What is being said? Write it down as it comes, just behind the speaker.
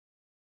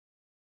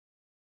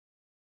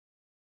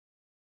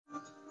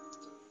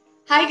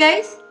Hi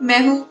guys, मैं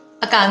हूँ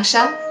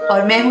आकांक्षा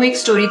और मैं हूँ एक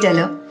स्टोरी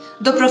टेलर।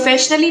 तो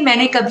प्रोफेशनली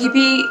मैंने कभी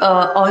भी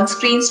ऑन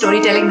स्क्रीन स्टोरी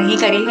टेलिंग नहीं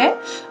करी है,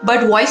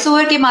 बट वॉइस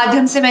ओवर के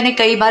माध्यम से मैंने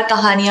कई बार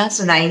कहानियां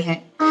सुनाई हैं।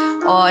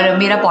 और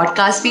मेरा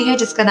पॉडकास्ट भी है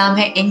जिसका नाम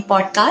है इंक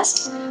पॉडकास्ट।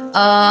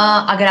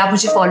 अगर आप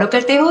मुझे फॉलो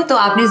करते हो तो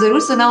आपने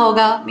ज़रूर सुना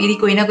होगा मेरी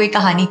कोई ना कोई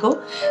कहानी को।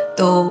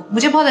 तो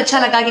मुझे बहुत अच्छा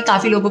लगा कि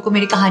काफ़ी लोगों को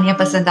मेरी कहानियाँ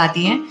पसंद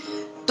आती हैं।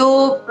 तो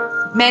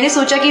मैंने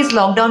सोचा कि इस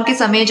लॉकडाउन के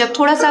समय जब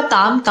थोड़ा सा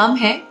काम कम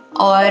है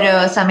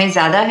और समय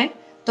ज़्यादा है,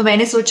 तो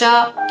मैंने सोचा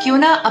क्यों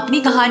ना अपनी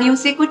कहानियों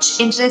से कुछ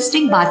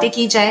इंटरेस्टिंग बातें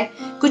की जाए,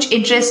 कुछ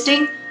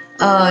इंटरेस्टिंग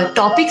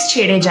टॉपिक्स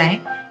छेड़े जाएं,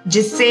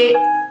 जिससे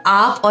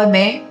आप और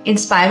मैं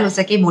इंस्पायर हो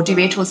सके,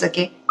 मोटिवेट हो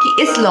सके कि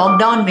इस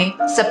लॉकडाउन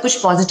में सब कुछ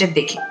पॉजिटिव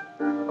देखें,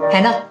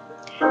 है ना।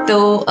 तो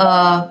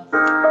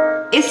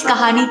इस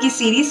कहानी की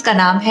सीरीज का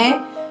नाम है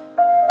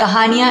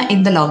कहानियां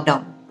इन द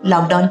लॉकडाउन।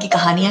 लॉकडाउन की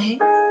कहानियां हैं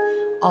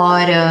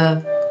और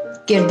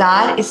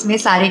किरदार इसमें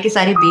सारे के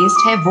सारे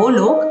बेस्ड हैं वो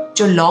लोग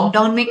जो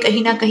लॉकडाउन में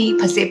कहीं ना कहीं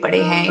फंसे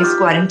पड़े हैं। इस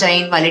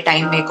क्वारंटाइन वाले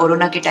टाइम में,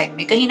 कोरोना के टाइम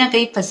में कहीं ना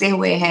कहीं फंसे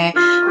हुए हैं,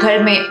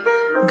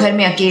 घर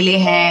में अकेले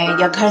हैं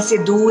या घर से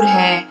दूर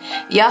हैं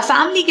या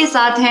फैमिली के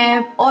साथ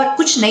हैं और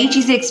कुछ नई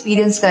चीजें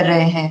एक्सपीरियंस कर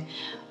रहे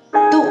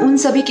हैं। तो उन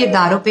सभी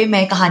किरदारों पे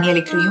मैं कहानियां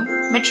लिख रही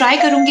हूँ। मैं ट्राई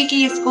करूंगी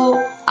कि इसको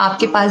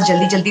आपके पास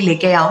जल्दी जल्दी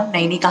लेके आऊं,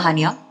 नई नई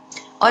कहानियां।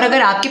 और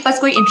अगर आपके पास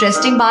कोई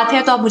इंटरेस्टिंग बात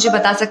है तो आप मुझे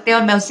बता सकते हैं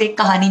और मैं उसे एक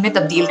कहानी में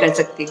तब्दील कर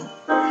सकती हूँ।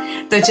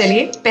 तो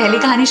चलिए पहली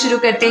कहानी शुरू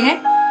करते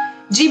हैं।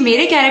 जी,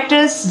 मेरे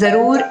कैरेक्टर्स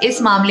जरूर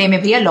इस मामले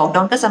में, भैया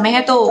लॉकडाउन का समय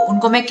है तो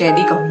उनको मैं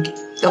कैदी कहूंगी।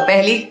 तो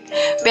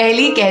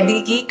पहली कैदी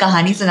की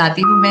कहानी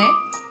सुनाती हूँ मैं।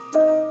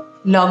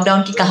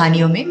 लॉकडाउन की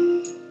कहानियों में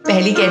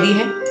पहली कैदी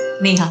है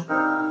नेहा।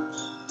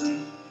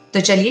 तो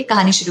चलिए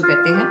कहानी शुरू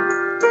करते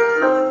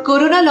हैं।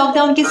 कोरोना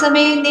लॉकडाउन के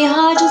समय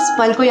नेहा आज उस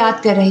पल को याद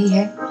कर रही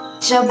है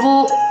जब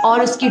वो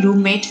और उसकी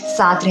रूममेट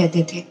साथ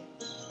रहते थे।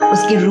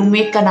 उसकी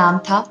रूममेट का नाम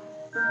था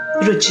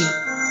रुचि।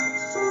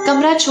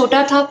 कमरा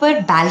छोटा था पर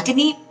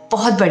बैल्कनी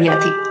बहुत बढ़िया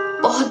थी,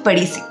 बहुत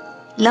बड़ी सी,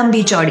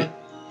 लंबी चौड़ी,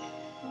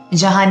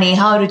 जहां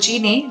नेहा और रुचि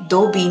ने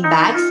 2 बीन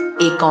बैग्स,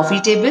 एक कॉफी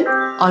टेबल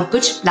और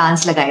कुछ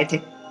प्लांट्स लगाए थे।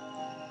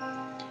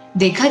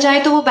 देखा जाए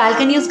तो वो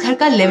बैल्कनी उस घर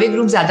का लिविंग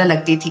रूम ज्यादा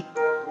लगती थी,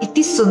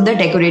 इतनी सुंदर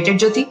डेकोरेटेड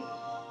जो थी।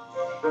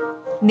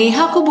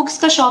 नेहा को बुक्स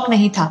का शौक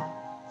नहीं था,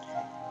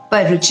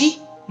 पर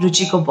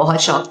रुचि को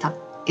बहुत शौक था,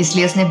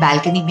 इसलिए उसने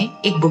बैल्कनी में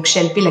एक बुक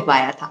शेल्फ भी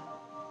लगवाया था।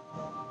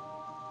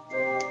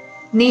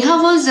 Neha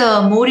was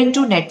more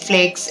into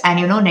Netflix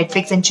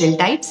and chill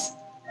types.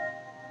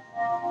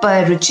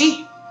 पर रुचि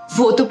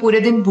वो तो पूरे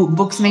दिन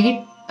बुक्स में ही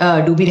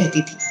डूबी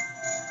रहती थी।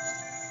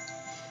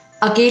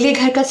 अकेले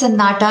घर का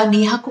सन्नाटा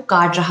नेहा को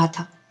काट रहा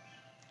था।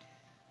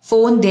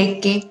 फोन देख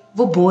के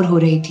वो बोर हो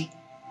रही थी।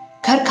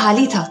 घर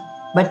खाली था,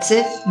 बट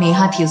सिर्फ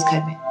नेहा थी उस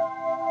घर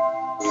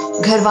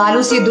में। घर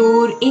वालों से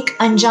दूर एक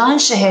अनजान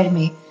शहर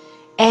में,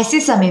 ऐसे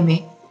समय में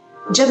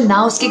जब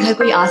ना उसके घर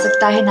कोई आ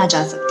सकता है ना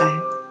जा सकता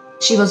है।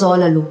 She was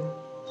all alone.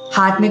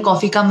 हाथ में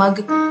कॉफी का मग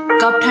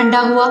कब ठंडा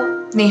हुआ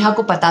नेहा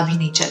को पता भी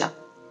नहीं चला।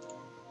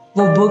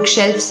 वो बुक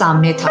शेल्फ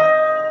सामने था।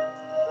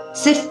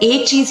 सिर्फ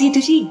एक चीज ही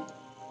थी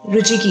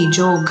रुचि की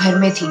जो घर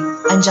में थी,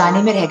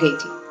 अनजाने में रह गई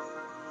थी।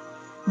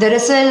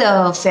 दरअसल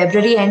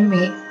फरवरी एंड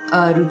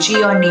में रुचि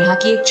और नेहा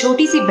की एक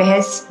छोटी सी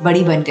बहस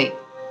बड़ी बन गई।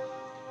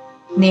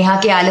 नेहा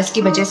के आलस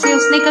की वजह से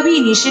उसने कभी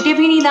इनिशिएटिव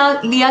ही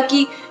नहीं लिया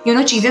कि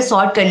चीजें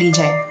सॉर्ट कर ली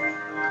जाए।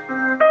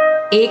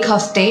 एक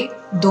हफ्ते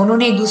दोनों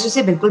ने एक दूसरे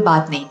से बिल्कुल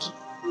बात नहीं की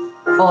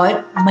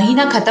और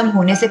महीना खत्म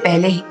होने से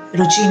पहले ही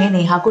रुचि ने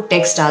नेहा को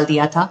टेक्स्ट डाल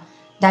दिया था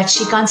that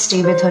she can't stay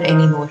with her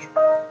anymore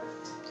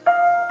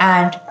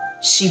and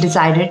she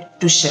decided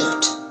to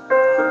shift.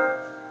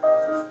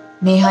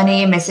 Neha ने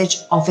ये मैसेज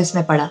ऑफिस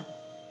में पढ़ा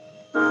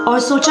और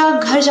सोचा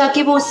घर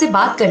जाके वो उससे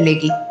बात कर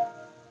लेगी,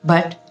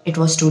 but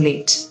it was too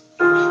late.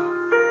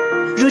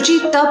 रुचि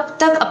तब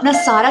तक अपना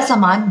सारा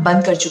सामान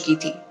बंद कर चुकी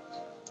थी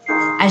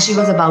and she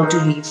was about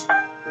to leave.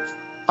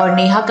 और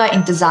नेहा का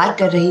इंतजार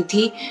कर रही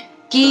थी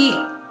कि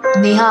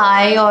नेहा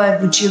आए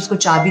और रुचि उसको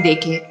चाबी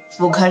देके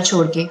वो घर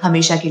छोड़ के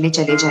हमेशा के लिए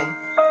चले जाए।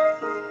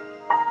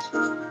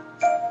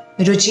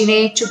 रुचि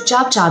ने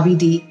चुपचाप चाबी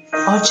दी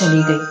और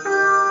चली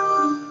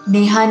गई।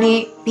 नेहा ने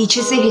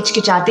पीछे से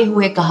हिचकिचाते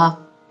हुए कहा,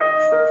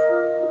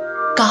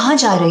 कहाँ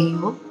जा रही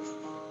हो?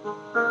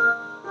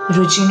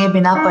 रुचि ने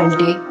बिना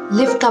पलटे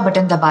लिफ्ट का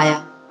बटन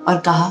दबाया और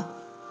कहा,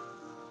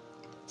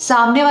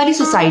 सामने वाली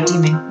सोसाइटी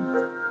में।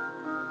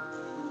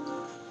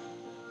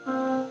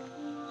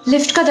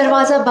 लिफ्ट का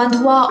दरवाजा बंद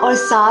हुआ और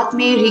साथ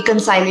में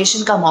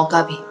रिकंसाइलेशन का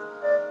मौका भी।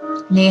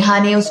 नेहा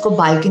ने उसको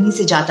बालकनी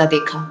से जाता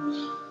देखा।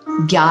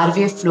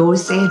 11वें फ्लोर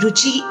से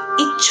रुचि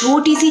एक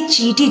छोटी सी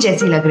चींटी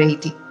जैसी लग रही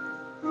थी।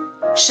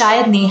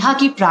 शायद नेहा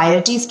की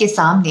प्रायोरिटीज के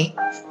सामने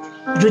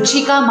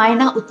रुचि का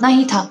मायना उतना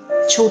ही था,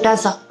 छोटा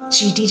सा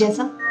चींटी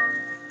जैसा।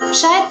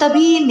 शायद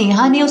तभी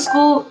नेहा ने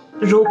उसको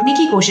रोकने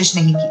की कोशिश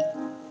नहीं की।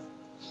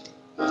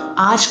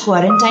 आज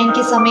क्वारंटाइन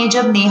के समय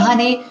जब नेहा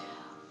ने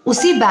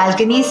उसी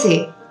बैल्कनी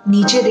से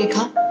नीचे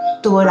देखा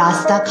तो वो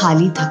रास्ता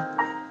खाली था,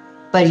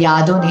 पर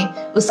यादों ने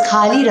उस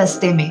खाली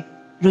रास्ते में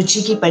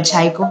रुचि की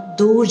परछाई को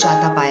दूर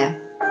जाता पाया।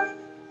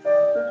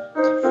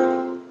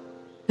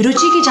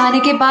 रुचि के जाने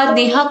के बाद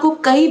नेहा को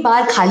कई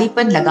बार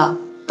खालीपन लगा,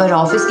 पर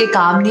ऑफिस के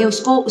काम ने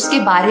उसको उसके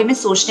बारे में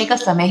सोचने का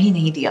समय ही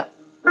नहीं दिया।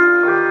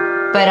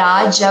 पर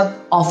आज जब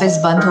ऑफिस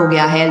बंद हो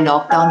गया है,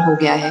 लॉकडाउन हो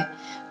गया है,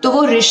 तो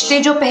वो रिश्ते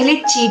जो पहले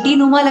चींटी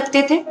नुमा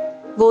लगते थे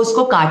वो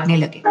उसको काटने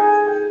लगे।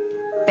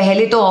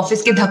 पहले तो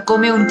ऑफिस के धक्कों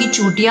में उनकी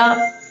चूटियां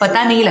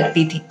पता नहीं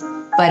लगती थी,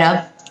 पर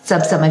अब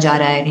सब समझ आ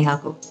रहा है नेहा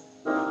को।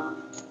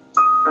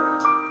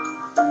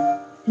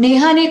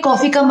 नेहा ने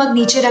कॉफी का मग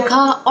नीचे रखा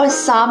और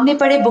सामने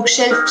पड़े बुक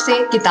शेल्फ से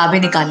किताबें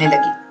निकालने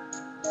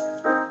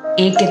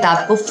लगी। एक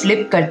किताब को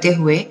फ्लिप करते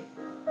हुए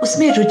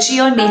उसमें रुचि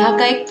और नेहा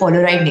का एक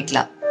पोलराइड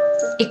निकला।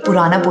 एक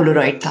पुराना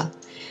पोलराइड था।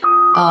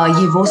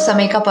 ये वो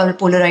समय का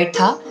पोलराइड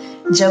था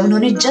जब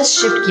उन्होंने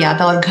जस्ट शिफ्ट किया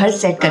था और घर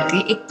सेट करके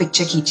एक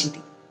पिक्चर खींची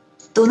थी।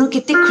 दोनों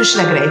कितने खुश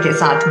लग रहे थे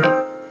साथ में।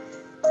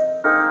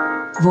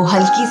 वो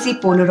हल्की सी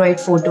पोलराइड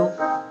फोटो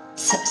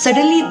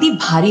सडनली इतनी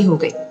भारी हो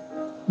गई,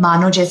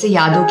 मानो जैसे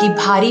यादों की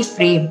भारी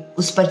फ्रेम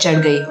उस पर चढ़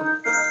गई हो।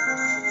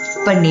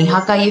 पर नेहा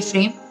का ये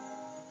फ्रेम,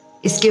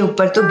 इसके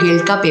ऊपर तो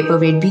गिल्ट का पेपर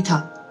वेट भी था।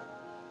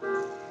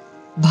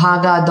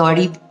 भागा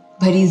दौड़ी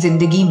भरी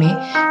जिंदगी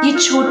में ये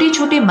छोटे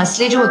छोटे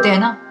मसले जो होते हैं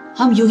ना,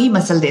 हम यूं ही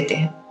मसल देते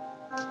हैं,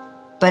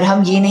 पर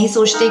हम ये नहीं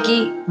सोचते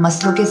कि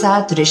मसलों के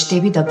साथ रिश्ते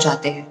भी दब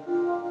जाते हैं,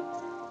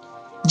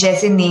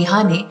 जैसे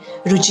नेहा ने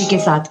रुचि के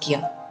साथ किया।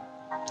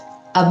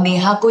 अब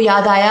नेहा को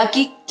याद आया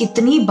कि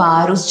कितनी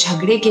बार उस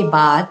झगड़े के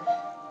बाद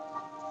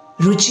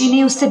रुचि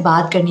ने उससे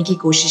बात करने की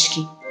कोशिश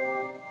की,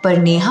 पर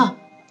नेहा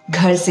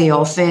घर से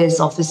ऑफिस,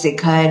 ऑफिस से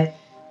घर,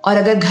 और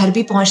अगर घर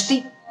भी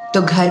पहुंचती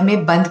तो घर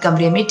में बंद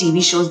कमरे में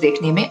टीवी शोज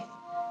देखने में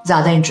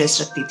ज्यादा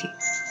इंटरेस्ट रखती थी,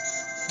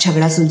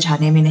 झगड़ा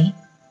सुलझाने में नहीं।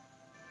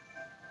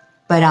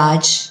 पर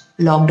आज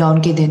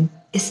लॉकडाउन के दिन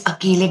इस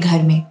अकेले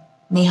घर में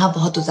नेहा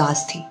बहुत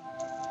उदास थी।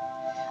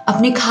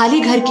 अपने खाली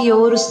घर की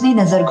ओर उसने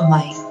नजर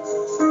घुमाई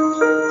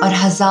और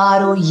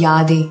हजारों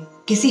यादें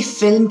किसी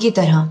फिल्म की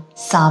तरह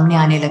सामने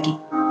आने लगी।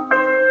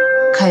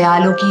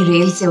 ख्यालों की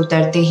रेल से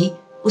उतरते ही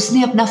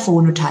उसने अपना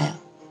फोन उठाया।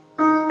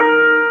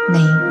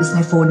 नहीं,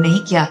 उसने फोन नहीं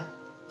किया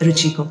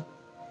रुचि को।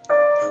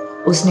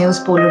 उसने उस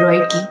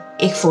पोलराइड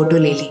की एक फोटो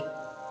ले ली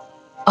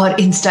और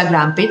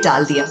इंस्टाग्राम पे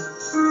डाल दिया,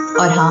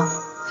 और हाँ,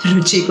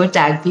 रुचि को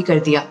टैग भी कर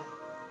दिया।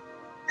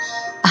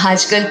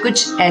 आजकल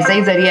कुछ ऐसा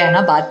ही जरिया है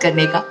ना बात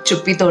करने का,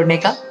 चुप्पी तोड़ने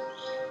का।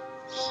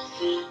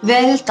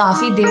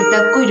 काफी देर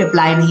तक कोई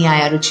रिप्लाई नहीं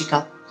आया रुचि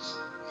का।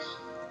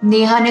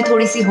 नेहा ने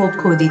थोड़ी सी होप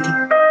खो दी थी।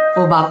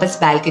 वो वापस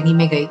बैल्कनी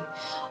में गई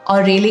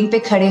और रेलिंग पे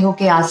खड़े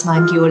होकर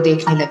आसमान की ओर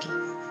देखने लगी।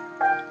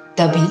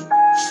 तभी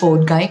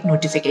फोन का एक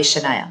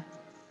नोटिफिकेशन आया।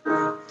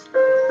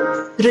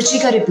 रुचि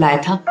का रिप्लाई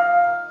था,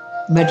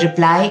 बट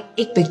रिप्लाई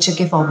एक पिक्चर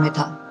के फॉर्म में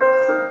था।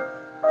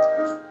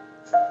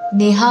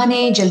 नेहा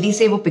ने जल्दी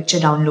से वो पिक्चर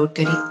डाउनलोड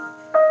करी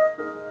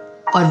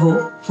और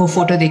वो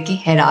फोटो देख के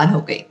हैरान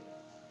हो गई,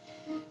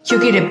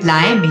 क्योंकि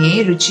रिप्लाई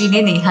में रुचि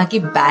ने नेहा की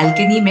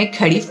बैल्कनी में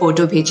खड़ी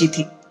फोटो भेजी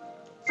थी।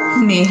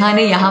 नेहा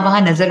ने यहां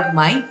वहां नजर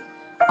घुमाई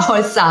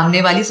और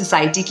सामने वाली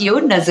सोसाइटी की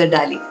ओर नजर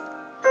डाली।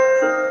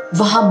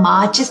 वहां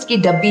माचिस की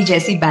डब्बी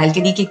जैसी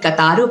बैल्कनी की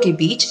कतारों के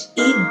बीच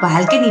एक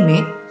बैल्कनी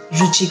में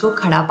रुचि को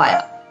खड़ा पाया।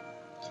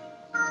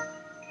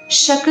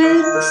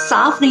 शक्ल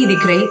साफ नहीं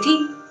दिख रही थी,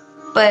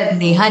 पर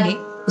नेहा ने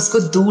उसको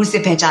दूर से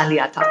पहचान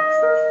लिया था,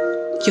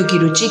 क्योंकि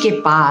रुचि के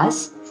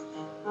पास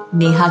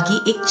नेहा की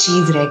एक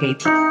चीज रह गई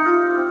थी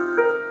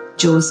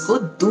जो उसको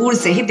दूर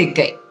से ही दिख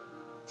गई।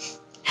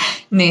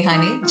 नेहा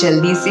ने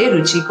जल्दी से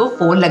रुचि को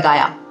फोन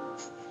लगाया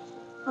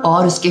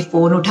और उसके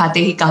फोन उठाते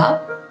ही कहा,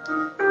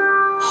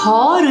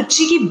 हाँ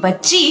रुचि की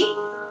बच्ची,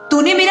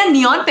 तूने मेरा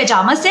नियॉन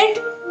पैजामा सेट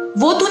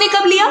वो तूने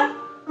कब लिया?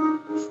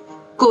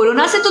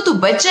 कोरोना से तो तू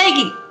बच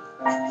जाएगी,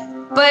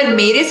 पर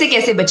मेरे से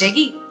कैसे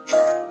बचेगी?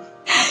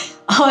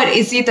 और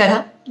इसी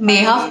तरह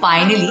नेहा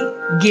फाइनली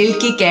गिल्ट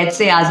की कैद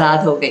से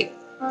आजाद हो गई।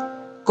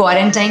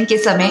 क्वारंटाइन के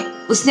समय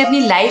उसने अपनी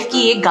लाइफ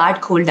की एक गार्ड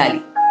खोल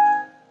डाली।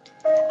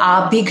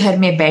 आप भी घर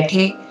में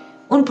बैठे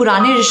उन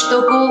पुराने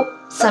रिश्तों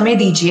को समय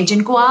दीजिए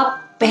जिनको आप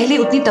पहले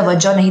उतनी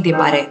तवज्जो नहीं दे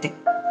पा रहे थे।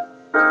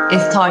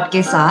 इस थॉट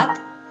के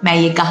साथ मैं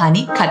ये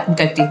कहानी खत्म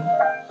करती हूँ।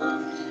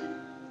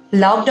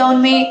 लॉकडाउन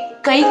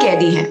में कई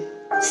कैदी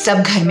हैं, सब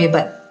घर में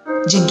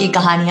बंद, जिनकी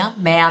कहानियां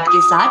मैं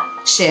आपके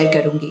साथ शेयर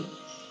करूंगी।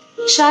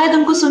 शायद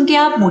उनको सुन के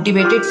आप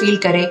मोटिवेटेड फील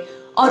करें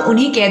और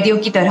उन्हीं कैदियों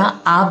की तरह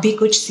आप भी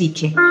कुछ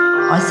सीखें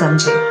और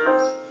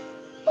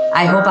समझें।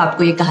 आई होप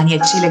आपको ये कहानी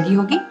अच्छी लगी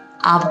होगी।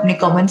 आप अपने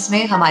कमेंट्स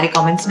में, हमारे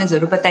कमेंट्स में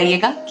जरूर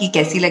बताइएगा कि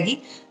कैसी लगी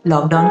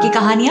लॉकडाउन की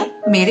कहानियां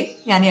मेरे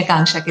यानी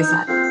आकांक्षा के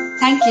साथ।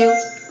 Thank you.